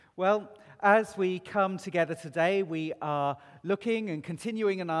Well, as we come together today, we are looking and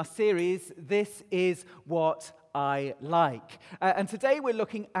continuing in our series, This is What I Like. And today we're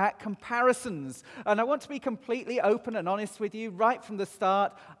looking at comparisons. And I want to be completely open and honest with you right from the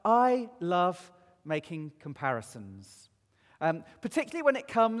start. I love making comparisons. Particularly when it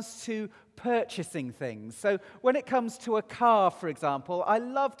comes to purchasing things. So when it comes to a car, for example, I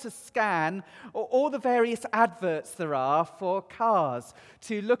love to scan all the various adverts there are for cars,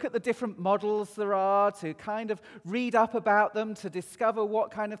 to look at the different models there are, to kind of read up about them, to discover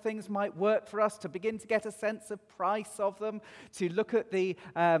what kind of things might work for us, to begin to get a sense of price of them, to look at the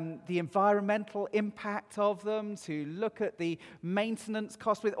environmental impact of them, to look at the maintenance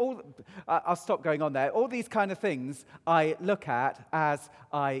cost. I'll stop going on there. All these kind of things I look at as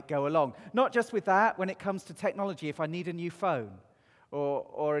I go along. Not just with that, when it comes to technology, if I need a new phone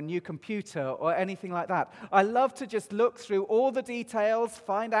or a new computer or anything like that. I love to just look through all the details,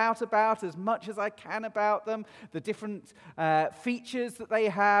 find out about as much as I can about them, the different features that they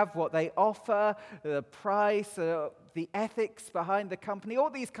have, what they offer, the price, the ethics behind the company, all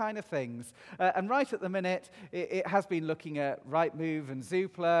these kind of things. And right at the minute, it has been looking at Rightmove and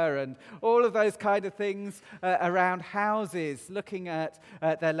Zoopla and all of those kind of things around houses, looking at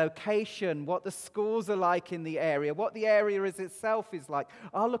their location, what the schools are like in the area, what the area itself is like.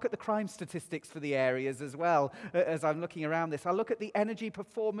 I'll look at the crime statistics for the areas as well as I'm looking around this. I'll look at the energy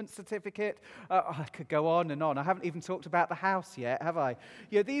performance certificate. I could go on and on. I haven't even talked about the house yet, have I?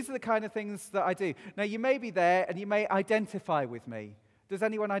 These are the kind of things that I do. Now, you may be there and you may identify with me. Does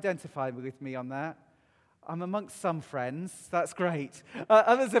anyone identify with me on that? I'm amongst some friends. That's great.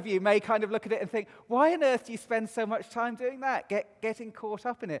 Others of you may kind of look at it and think, why on earth do you spend so much time doing that, getting caught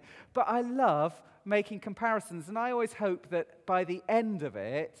up in it? But I love making comparisons, and I always hope that by the end of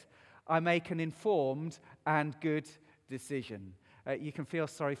it, I make an informed and good decision. You can feel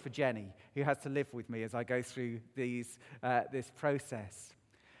sorry for Jenny, who has to live with me as I go through this process.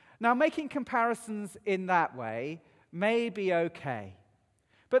 Now, making comparisons in that way may be okay.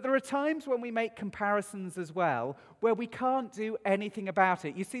 But there are times when we make comparisons as well where we can't do anything about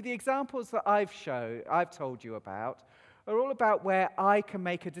it. You see, the examples that I've told you about are all about where I can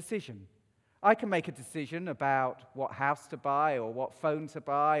make a decision. I can make a decision about what house to buy or what phone to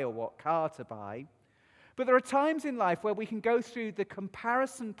buy or what car to buy. But there are times in life where we can go through the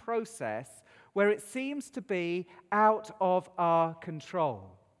comparison process where it seems to be out of our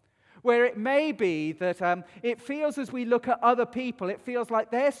control. Where it may be that it feels as we look at other people, it feels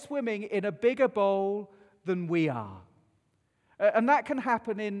like they're swimming in a bigger bowl than we are. And that can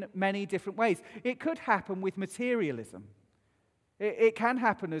happen in many different ways. It could happen with materialism. It can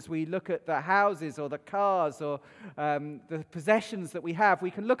happen as we look at the houses or the cars or the possessions that we have. We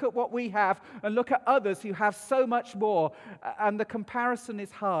can look at what we have and look at others who have so much more, and the comparison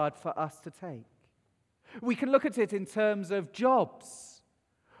is hard for us to take. We can look at it in terms of jobs.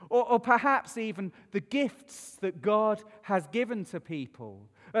 Or perhaps even the gifts that God has given to people.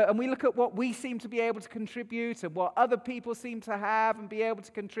 And we look at what we seem to be able to contribute and what other people seem to have and be able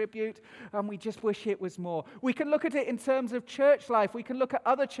to contribute, and we just wish it was more. We can look at it in terms of church life. We can look at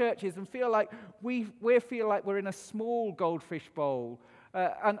other churches and feel like we feel like we're in a small goldfish bowl,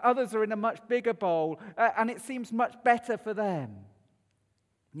 and others are in a much bigger bowl, and it seems much better for them.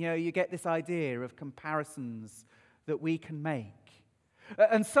 You get this idea of comparisons that we can make.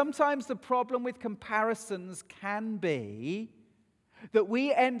 And sometimes the problem with comparisons can be that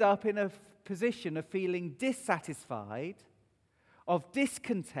we end up in a position of feeling dissatisfied, of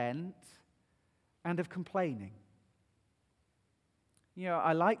discontent, and of complaining.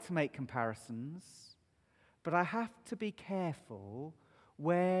 I like to make comparisons, but I have to be careful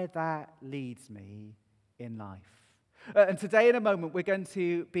where that leads me in life. And today, in a moment, we're going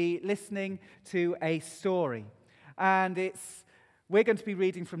to be listening to a story. And we're going to be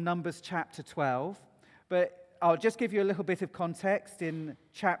reading from Numbers chapter 12, but I'll just give you a little bit of context in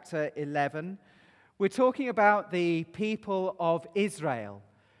chapter 11. We're talking about the people of Israel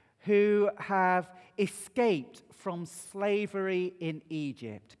who have escaped from slavery in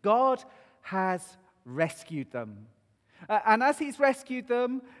Egypt. God has rescued them. And as he's rescued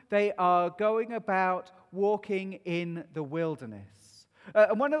them, they are going about walking in the wilderness.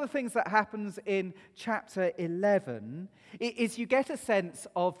 And one of the things that happens in chapter 11 is you get a sense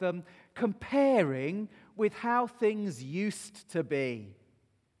of them comparing with how things used to be.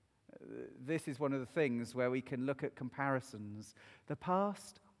 This is one of the things where we can look at comparisons. The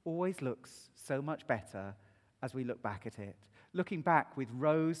past always looks so much better as we look back at it, looking back with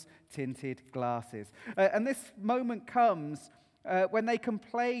rose-tinted glasses. And this moment comes when they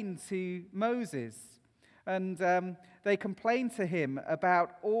complain to Moses. And they complain to him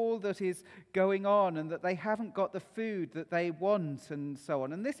about all that is going on and that they haven't got the food that they want and so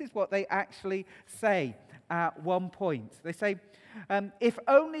on. And this is what they actually say at one point. They say, if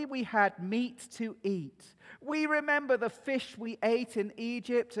only we had meat to eat. We remember the fish we ate in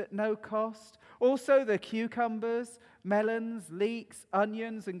Egypt at no cost. Also the cucumbers, melons, leeks,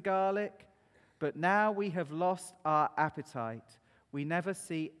 onions, and garlic. But now we have lost our appetite. We never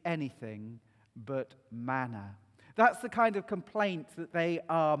see anything but manna. That's the kind of complaint that they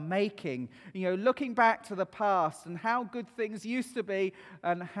are making. Looking back to the past and how good things used to be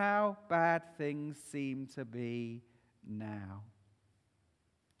and how bad things seem to be now.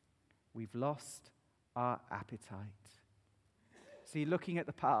 We've lost our appetite. See, looking at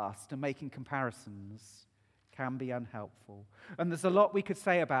the past and making comparisons can be unhelpful. And there's a lot we could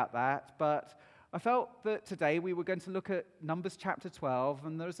say about that, but I felt that today we were going to look at Numbers chapter 12,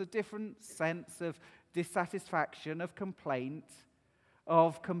 and there's a different sense of dissatisfaction, of complaint,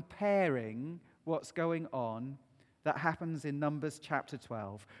 of comparing what's going on that happens in Numbers chapter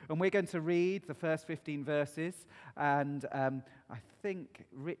 12. And we're going to read the first 15 verses, and I think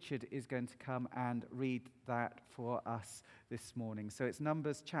Richard is going to come and read that for us this morning. So it's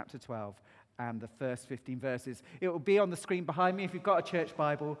Numbers chapter 12 and the first 15 verses. It will be on the screen behind me. If you've got a church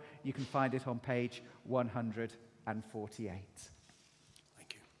Bible, you can find it on page 148.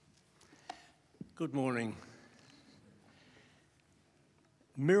 Thank you. Good morning.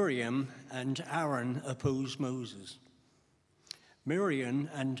 Miriam and Aaron oppose Moses. Miriam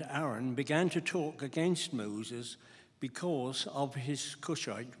and Aaron began to talk against Moses because of his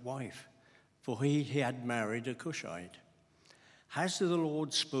Cushite wife, for he had married a Cushite. Has the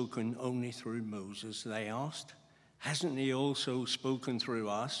Lord spoken only through Moses, they asked. Hasn't he also spoken through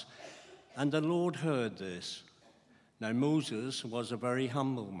us? And the Lord heard this. Now Moses was a very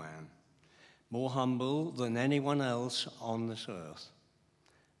humble man, more humble than anyone else on this earth.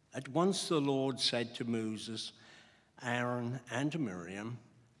 At once the Lord said to Moses, Aaron, and Miriam,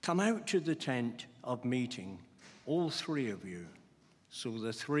 come out to the tent of meeting, all three of you. So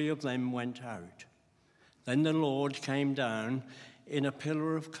the three of them went out. Then the Lord came down in a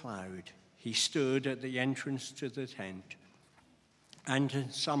pillar of cloud. He stood at the entrance to the tent and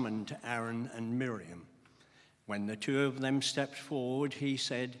summoned Aaron and Miriam. When the two of them stepped forward, he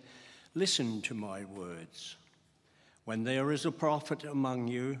said, listen to my words. When there is a prophet among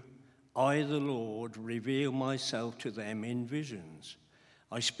you, I, the Lord, reveal myself to them in visions.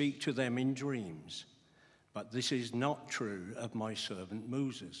 I speak to them in dreams. But this is not true of my servant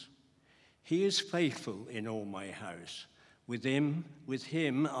Moses. He is faithful in all my house. With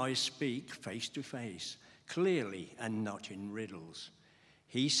him I speak face to face, clearly and not in riddles.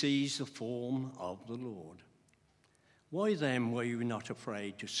 He sees the form of the Lord. Why then were you not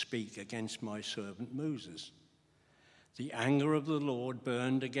afraid to speak against my servant Moses? The anger of the Lord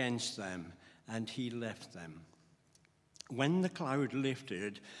burned against them, and he left them. When the cloud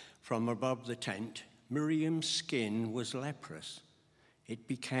lifted from above the tent, Miriam's skin was leprous. It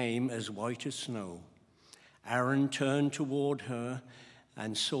became as white as snow. Aaron turned toward her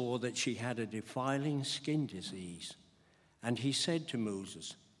and saw that she had a defiling skin disease. And he said to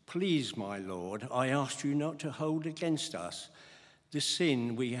Moses, please, my Lord, I ask you not to hold against us the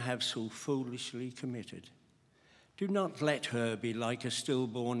sin we have so foolishly committed. Do not let her be like a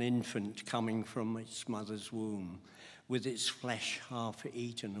stillborn infant coming from its mother's womb, with its flesh half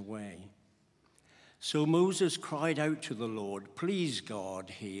eaten away. So Moses cried out to the Lord, please, God,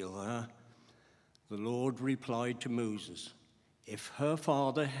 heal her. The Lord replied to Moses, if her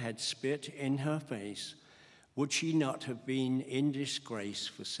father had spit in her face, would she not have been in disgrace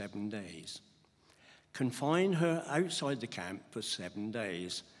for 7 days? Confine her outside the camp for 7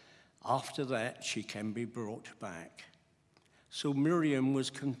 days. After that, she can be brought back. So Miriam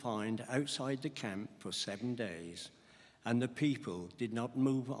was confined outside the camp for 7 days, and the people did not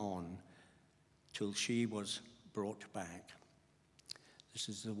move on till she was brought back. This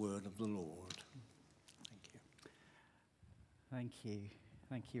is the word of the Lord. Thank you. Thank you.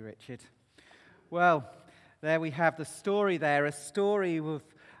 Thank you, Richard. Well, there we have the story there, a story of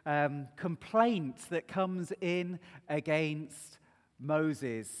complaint that comes in against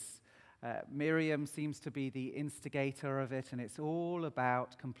Moses. Miriam seems to be the instigator of it, and it's all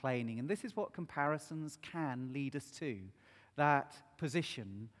about complaining. And this is what comparisons can lead us to, that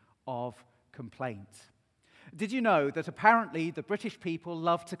position of complaint. Did you know that apparently the British people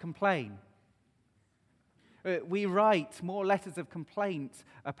love to complain? We write more letters of complaint,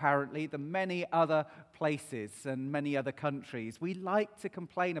 apparently, than many other places and many other countries. We like to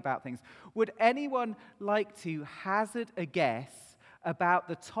complain about things. Would anyone like to hazard a guess about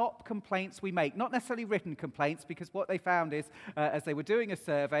the top complaints we make. Not necessarily written complaints, because what they found is, as they were doing a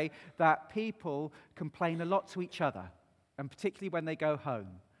survey, that people complain a lot to each other, and particularly when they go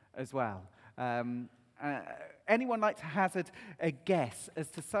home as well. Anyone like to hazard a guess as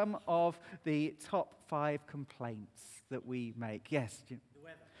to some of the top 5 complaints that we make? Yes? The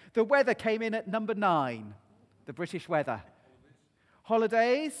weather. The weather came in at number 9, the British weather.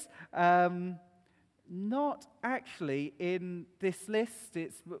 Holidays, not actually in this list.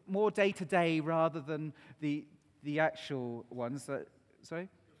 It's more day-to-day rather than the actual ones. Sorry?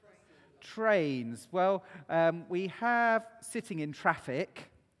 Trains. Well, we have sitting in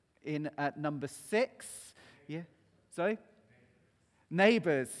traffic in at number 6. Yeah. Sorry?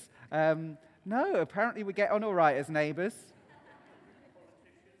 Neighbours. No, apparently we get on all right as neighbours.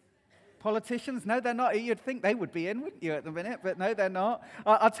 Politicians? No, they're not. You'd think they would be in, wouldn't you, at the minute? But no, they're not.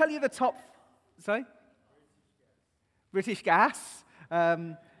 I'll tell you the top... Sorry? British Gas.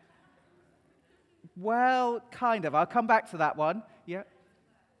 Well, kind of. I'll come back to that one. Yeah.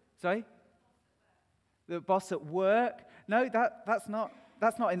 Sorry? The boss at work. No, that's not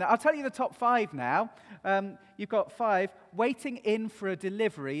in there. I'll tell you the top 5 now. You've got 5. Waiting in for a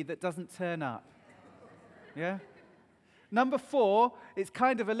delivery that doesn't turn up. Yeah? Number 4, it's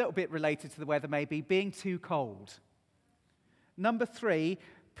kind of a little bit related to the weather maybe, being too cold. Number 3,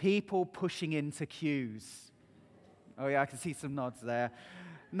 people pushing into queues. Oh yeah, I can see some nods there.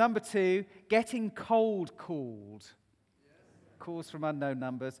 Number 2, getting cold called. Calls from unknown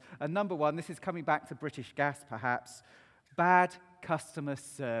numbers. And number 1, this is coming back to British Gas perhaps, bad customer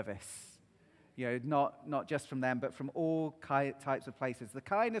service. You know, not just from them, but from all types of places. The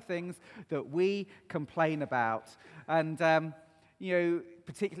kind of things that we complain about. And, you know,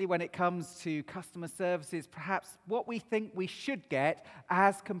 particularly when it comes to customer services, perhaps what we think we should get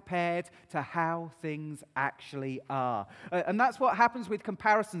as compared to how things actually are. And that's what happens with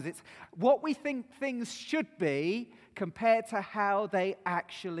comparisons. It's what we think things should be compared to how they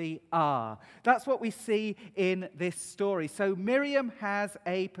actually are. That's what we see in this story. So Miriam has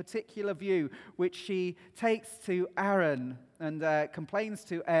a particular view which she takes to Aaron and complains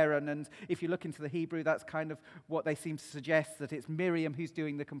to Aaron. And if you look into the Hebrew, that's kind of what they seem to suggest, that it's Miriam who's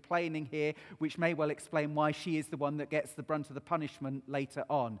doing the complaining here, which may well explain why she is the one that gets the brunt of the punishment later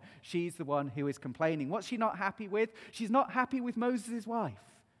on. She's the one who is complaining. What's she not happy with? She's not happy with Moses' wife,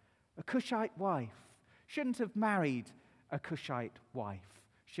 a Cushite wife. Shouldn't have married a Cushite wife,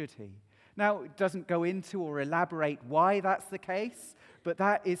 should he? Now, it doesn't go into or elaborate why that's the case, but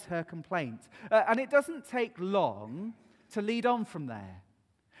that is her complaint. And it doesn't take long to lead on from there.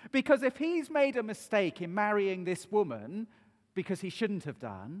 Because if he's made a mistake in marrying this woman, because he shouldn't have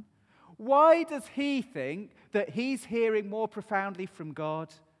done, why does he think that he's hearing more profoundly from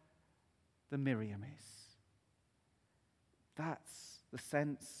God than Miriam is? That's the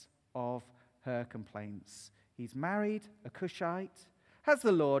sense of her complaints. He's married a Cushite. Has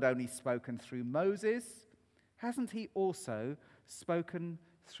the Lord only spoken through Moses? Hasn't he also spoken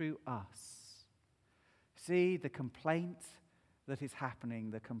through us? See the complaint that is happening,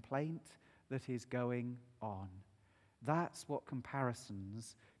 the complaint that is going on. That's what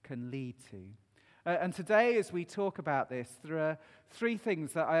comparisons can lead to. And today, as we talk about this, there are 3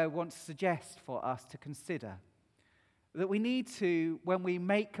 things that I want to suggest for us to consider. That we need to, when we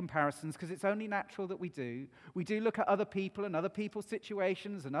make comparisons, because it's only natural that we do look at other people and other people's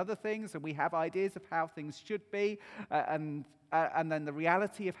situations and other things, and we have ideas of how things should be, and then the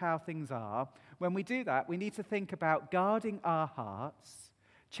reality of how things are. When we do that, we need to think about guarding our hearts,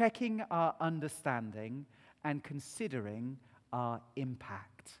 checking our understanding, and considering our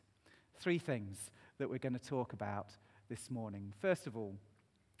impact. 3 things that we're going to talk about this morning. First of all,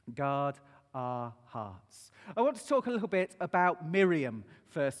 guard our hearts. I want to talk a little bit about Miriam,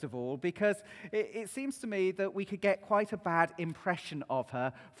 first of all, because it seems to me that we could get quite a bad impression of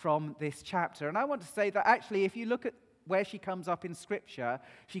her from this chapter. And I want to say that actually, if you look at where she comes up in Scripture,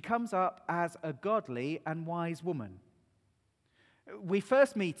 she comes up as a godly and wise woman. We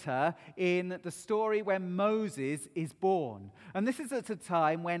first meet her in the story when Moses is born. And this is at a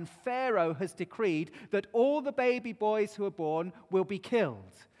time when Pharaoh has decreed that all the baby boys who are born will be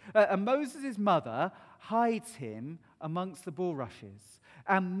killed. And Moses' mother hides him amongst the bulrushes.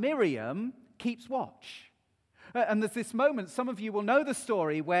 And Miriam keeps watch. And there's this moment, some of you will know the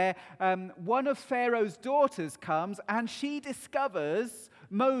story, where one of Pharaoh's daughters comes and she discovers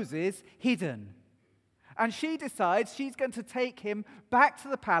Moses hidden. And she decides she's going to take him back to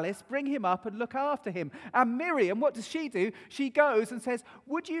the palace, bring him up and look after him. And Miriam, what does she do? She goes and says,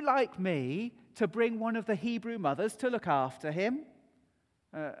 "Would you like me to bring one of the Hebrew mothers to look after him?"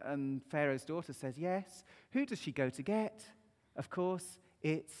 And Pharaoh's daughter says, "Yes." Who does she go to get? Of course,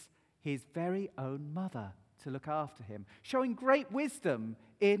 it's his very own mother to look after him, showing great wisdom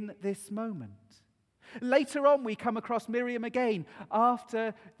in this moment. Later on, we come across Miriam again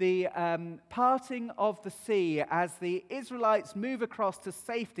after the parting of the sea as the Israelites move across to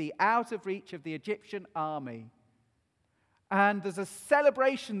safety out of reach of the Egyptian army. And there's a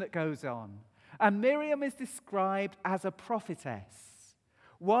celebration that goes on. And Miriam is described as a prophetess,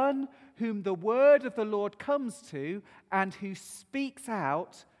 one whom the word of the Lord comes to and who speaks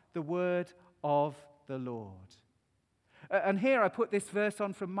out the word of the Lord. And here I put this verse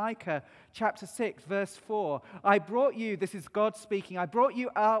on from Micah chapter 6, verse 4. I brought you, this is God speaking, I brought you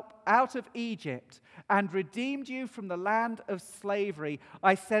out of Egypt and redeemed you from the land of slavery.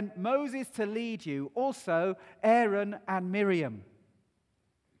 I sent Moses to lead you, also Aaron and Miriam.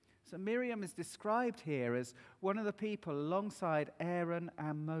 So Miriam is described here as one of the people alongside Aaron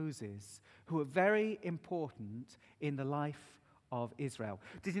and Moses who are very important in the life of Israel.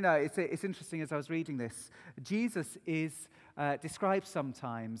 Did you know, it's interesting as I was reading this, Jesus is described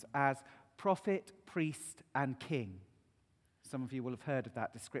sometimes as prophet, priest, and king. Some of you will have heard of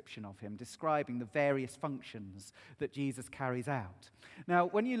that description of him, describing the various functions that Jesus carries out. Now,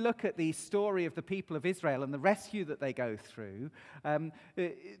 when you look at the story of the people of Israel and the rescue that they go through,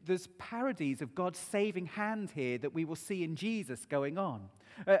 there's parodies of God's saving hand here that we will see in Jesus going on.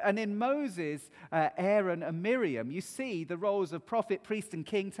 And in Moses, Aaron, and Miriam, you see the roles of prophet, priest, and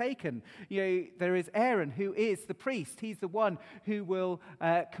king taken. You know, there is Aaron, who is the priest. He's the one who will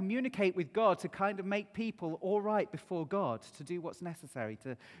communicate with God to kind of make people all right before God, to do what's necessary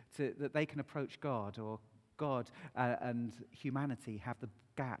that they can approach God, or God and humanity have the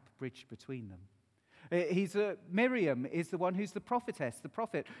gap bridged between them. Miriam is the one who's the prophetess, the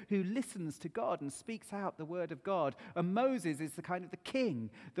prophet who listens to God and speaks out the word of God. And Moses is the kind of the king,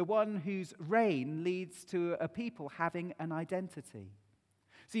 the one whose reign leads to a people having an identity.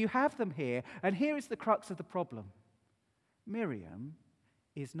 So you have them here, and here is the crux of the problem. Miriam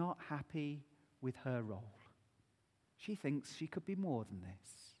is not happy with her role. She thinks she could be more than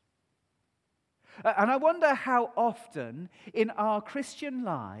this. And I wonder how often in our Christian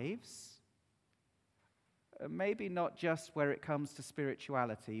lives, maybe not just where it comes to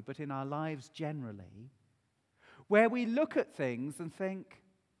spirituality, but in our lives generally, where we look at things and think,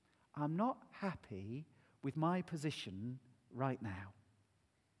 I'm not happy with my position right now.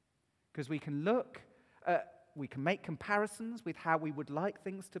 Because we can we can make comparisons with how we would like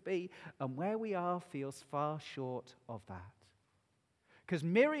things to be, and where we are feels far short of that. Because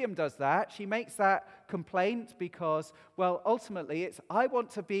Miriam does that. She makes that complaint because, well, ultimately it's, I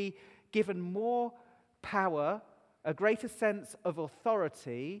want to be given more power, a greater sense of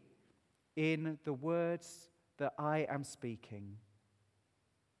authority in the words that I am speaking.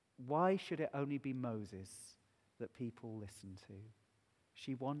 Why should it only be Moses that people listen to?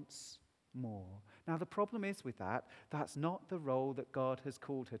 She wants more. Now, the problem is with that, that's not the role that God has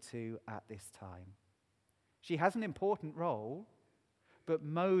called her to at this time. She has an important role, but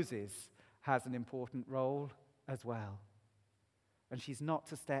Moses has an important role as well. And she's not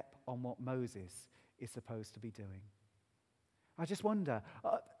to step on what Moses is supposed to be doing. I just wonder,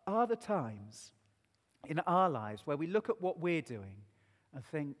 are there times in our lives where we look at what we're doing and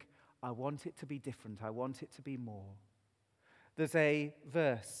think, I want it to be different, I want it to be more? There's a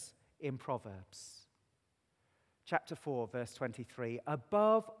verse in Proverbs, chapter 4, verse 23.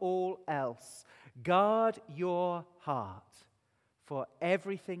 Above all else, guard your heart, for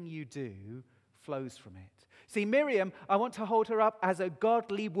everything you do flows from it. See, Miriam, I want to hold her up as a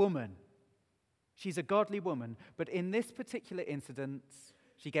godly woman. She's a godly woman, but in this particular incident,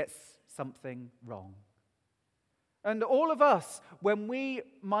 she gets something wrong. And all of us, when we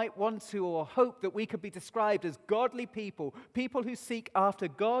might want to or hope that we could be described as godly people, people who seek after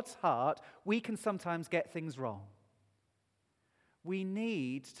God's heart, we can sometimes get things wrong. We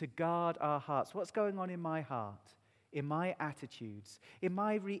need to guard our hearts. What's going on in my heart, in my attitudes, in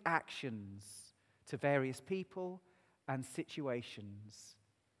my reactions to various people and situations?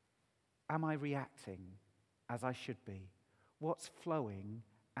 Am I reacting as I should be? What's flowing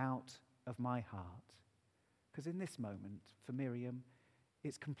out of my heart? Because in this moment, for Miriam,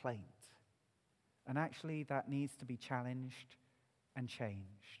 it's complaint. And actually, that needs to be challenged and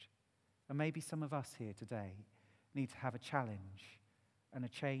changed. And maybe some of us here today need to have a challenge and a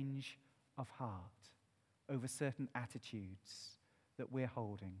change of heart over certain attitudes that we're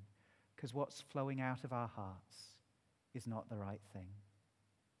holding. Because what's flowing out of our hearts is not the right thing.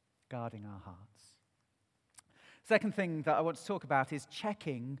 Guarding our hearts. Second thing that I want to talk about is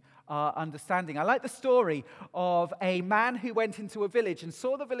checking our understanding. I like the story of a man who went into a village and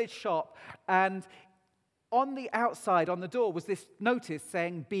saw the village shop, and on the outside, on the door, was this notice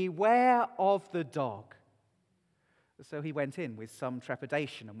saying, "Beware of the dog." So he went in with some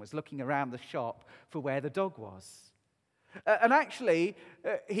trepidation and was looking around the shop for where the dog was. And actually,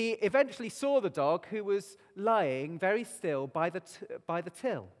 he eventually saw the dog, who was lying very still by the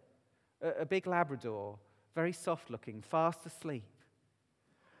till, a big Labrador, very soft-looking, fast asleep.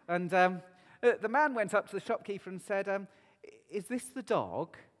 And the man went up to the shopkeeper and said, "Is this the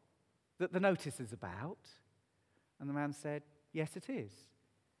dog that the notice is about?" And the man said, "Yes, it is."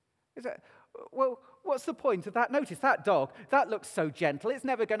 He said, "Well, what's the point of that notice? That dog, that looks so gentle, it's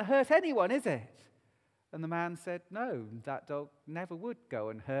never going to hurt anyone, is it?" And the man said, "No, that dog never would go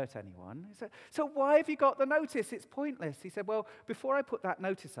and hurt anyone." He said, "So why have you got the notice? It's pointless." He said, "Well, before I put that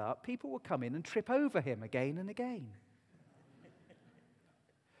notice up, people would come in and trip over him again and again."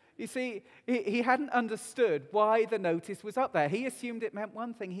 You see, he hadn't understood why the notice was up there. He assumed it meant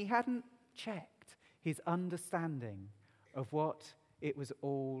one thing. He hadn't checked his understanding of what it was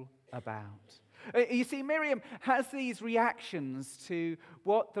all about. You see, Miriam has these reactions to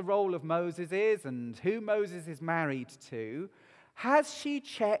what the role of Moses is and who Moses is married to. Has she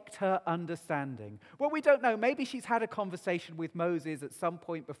checked her understanding? Well, we don't know. Maybe she's had a conversation with Moses at some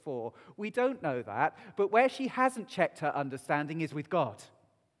point before. We don't know that. But where she hasn't checked her understanding is with God.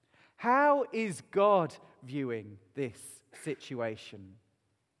 How is God viewing this situation?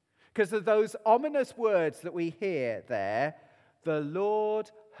 Because of those ominous words that we hear there, the Lord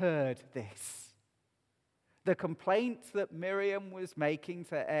heard this. The complaint that Miriam was making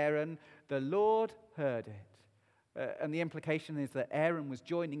to Aaron, the Lord heard it. And the implication is that Aaron was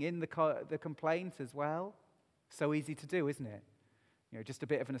joining in the complaint as well. So easy to do, isn't it? Just a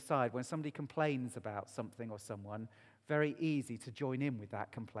bit of an aside. When somebody complains about something or someone, very easy to join in with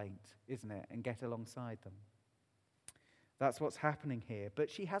that complaint, isn't it? And get alongside them. That's what's happening here. But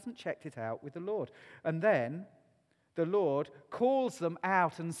she hasn't checked it out with the Lord. And then the Lord calls them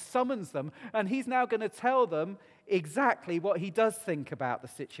out and summons them, and he's now going to tell them exactly what he does think about the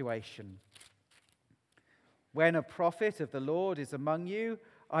situation. "When a prophet of the Lord is among you,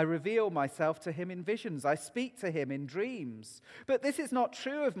 I reveal myself to him in visions. I speak to him in dreams. But this is not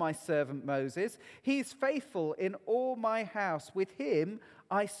true of my servant Moses. He is faithful in all my house. With him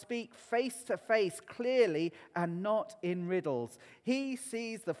I speak face to face, clearly, and not in riddles. He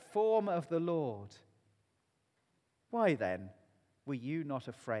sees the form of the Lord. Why then were you not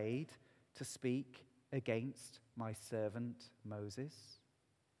afraid to speak against my servant Moses?"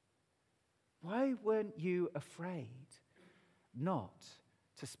 Why weren't you afraid not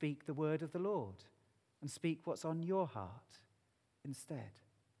to speak the word of the Lord and speak what's on your heart instead?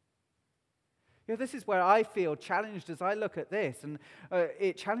 This is where I feel challenged as I look at this, and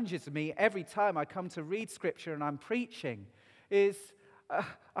it challenges me every time I come to read Scripture and I'm preaching, is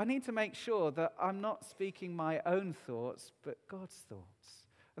I need to make sure that I'm not speaking my own thoughts, but God's thoughts.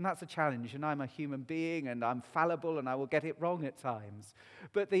 And that's a challenge, and I'm a human being, and I'm fallible, and I will get it wrong at times.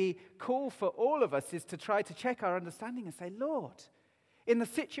 But the call for all of us is to try to check our understanding and say, "Lord, in the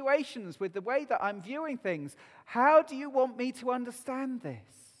situations with the way that I'm viewing things, how do you want me to understand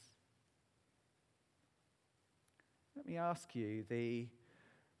this?" Let me ask you, the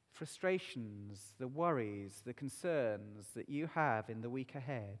frustrations, the worries, the concerns that you have in the week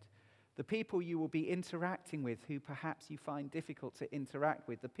ahead, the people you will be interacting with who perhaps you find difficult to interact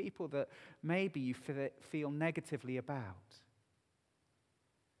with, the people that maybe you feel negatively about.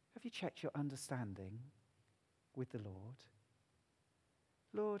 Have you checked your understanding with the Lord?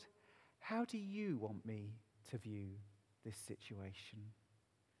 Lord, how do you want me to view this situation?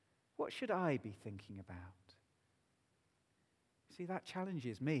 What should I be thinking about? See, that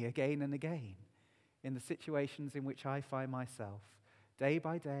challenges me again and again in the situations in which I find myself, day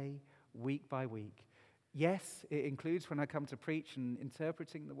by day, week by week. Yes, it includes when I come to preach and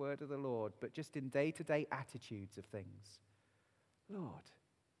interpreting the word of the Lord, but just in day-to-day attitudes of things. Lord,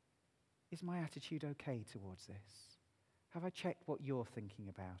 is my attitude okay towards this? Have I checked what you're thinking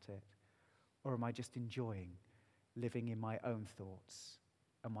about it? Or am I just enjoying living in my own thoughts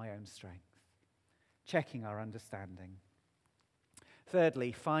and my own strength? Checking our understanding.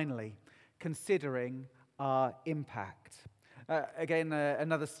 Thirdly, finally, considering our impact.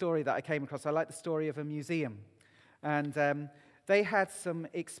 Another story that I came across. I like the story of a museum. And they had some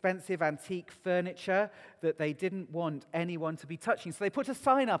expensive antique furniture that they didn't want anyone to be touching. So they put a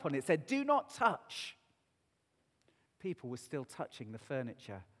sign up on it that said, "Do not touch." People were still touching the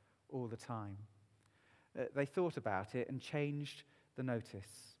furniture all the time. They thought about it and changed the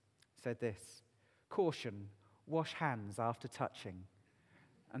notice. It said this: "Caution, wash hands after touching."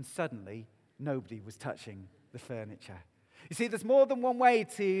 And suddenly, nobody was touching the furniture. You see, there's more than one way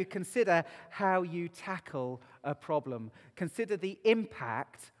to consider how you tackle a problem. Consider the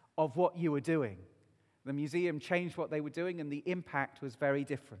impact of what you were doing. The museum changed what they were doing, and the impact was very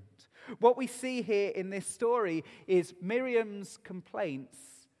different. What we see here in this story is Miriam's complaints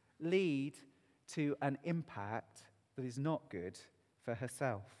lead to an impact that is not good for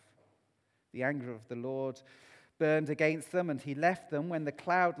herself. The anger of the Lord burned against them, and he left them. When the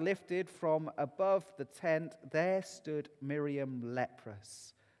cloud lifted from above the tent, there stood Miriam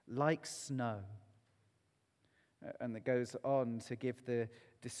leprous, like snow. And it goes on to give the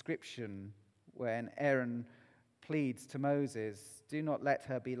description when Aaron pleads to Moses, do not let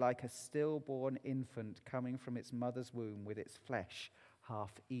her be like a stillborn infant coming from its mother's womb with its flesh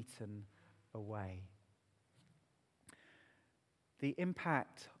half eaten away. The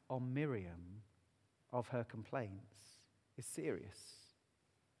impact on Miriam of her complaints is serious.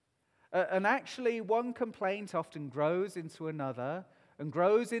 And actually, one complaint often grows into another and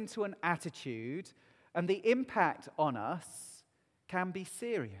grows into an attitude, and the impact on us can be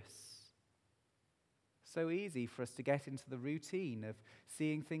serious. So easy for us to get into the routine of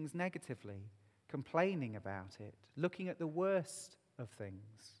seeing things negatively, complaining about it, looking at the worst of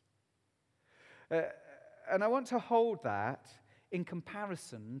things. And I want to hold that in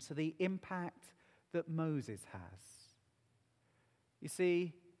comparison to the impact that Moses has. You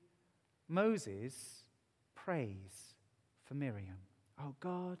see, Moses prays for Miriam. Oh,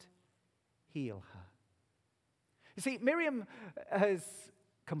 God, heal her. You see, Miriam has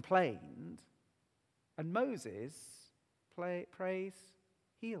complained, and Moses prays,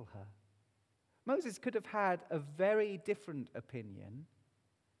 heal her. Moses could have had a very different opinion,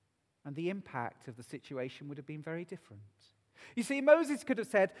 and the impact of the situation would have been very different. You see, Moses could have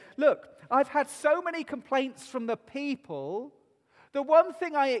said, look, I've had so many complaints from the people. The one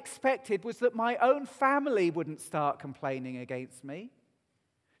thing I expected was that my own family wouldn't start complaining against me.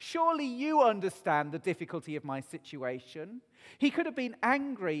 Surely you understand the difficulty of my situation. He could have been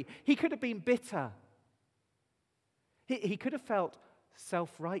angry. He could have been bitter. He could have felt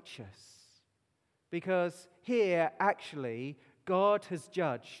self-righteous, because here, actually, God has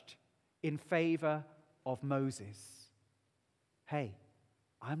judged in favor of Moses. Hey,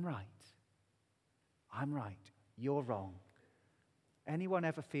 I'm right. I'm right. You're wrong. Anyone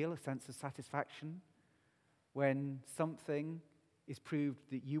ever feel a sense of satisfaction when something is proved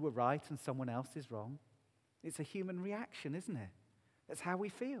that you were right and someone else is wrong? It's a human reaction, isn't it? That's how we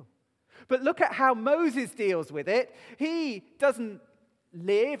feel. But look at how Moses deals with it. He doesn't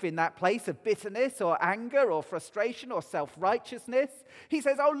live in that place of bitterness or anger or frustration or self-righteousness. He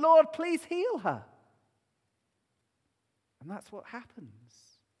says, oh Lord, please heal her. And that's what happens.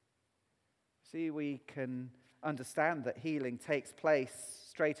 See, we can understand that healing takes place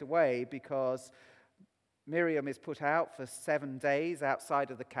straight away because Miriam is put out for 7 days outside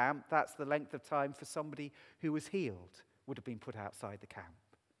of the camp. That's the length of time for somebody who was healed would have been put outside the camp.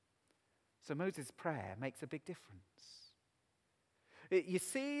 So Moses' prayer makes a big difference. You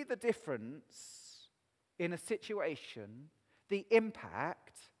see the difference in a situation, the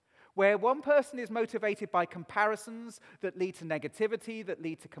impact, where one person is motivated by comparisons that lead to negativity, that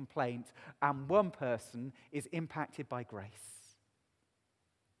lead to complaint, and one person is impacted by grace.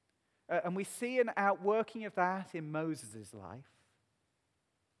 And we see an outworking of that in Moses' life,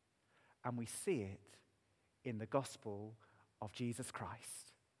 and we see it in the gospel of Jesus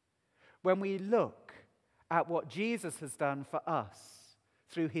Christ. When we look at what Jesus has done for us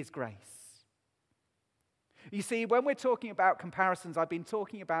through his grace. You see, when we're talking about comparisons, I've been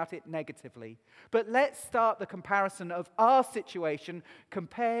talking about it negatively. But let's start the comparison of our situation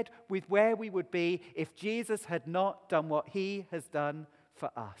compared with where we would be if Jesus had not done what he has done for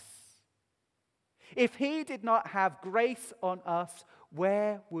us. If he did not have grace on us,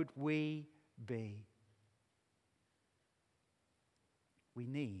 where would we be? We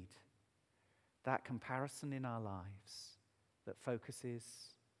need that comparison in our lives that focuses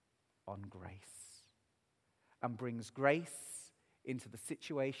on grace and brings grace into the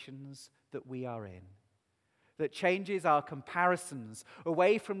situations that we are in, that changes our comparisons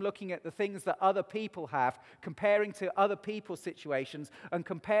away from looking at the things that other people have, comparing to other people's situations, and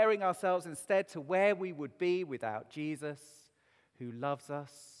comparing ourselves instead to where we would be without Jesus, who loves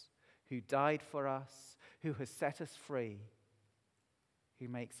us, who died for us, who has set us free, who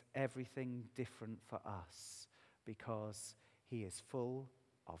makes everything different for us because he is full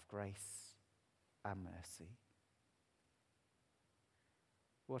of grace and mercy.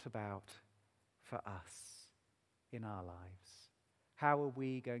 What about for us in our lives? How are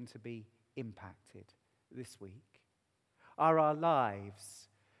we going to be impacted this week? Are our lives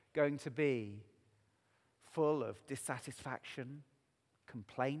going to be full of dissatisfaction,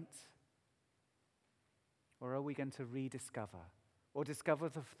 complaint? Or are we going to rediscover or discover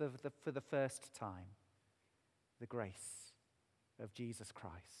for the first time the grace of Jesus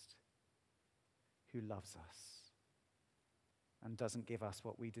Christ, who loves us and doesn't give us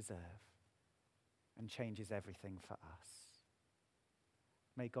what we deserve and changes everything for us?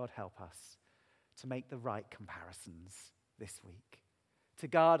 May God help us to make the right comparisons this week, to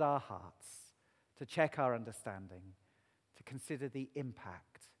guard our hearts, to check our understanding, to consider the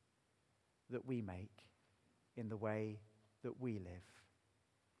impact that we make in the way that we live,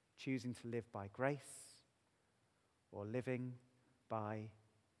 choosing to live by grace or living by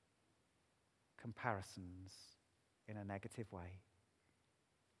comparisons in a negative way.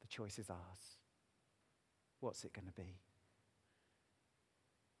 The choice is ours. What's it going to be?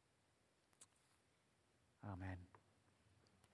 Amen.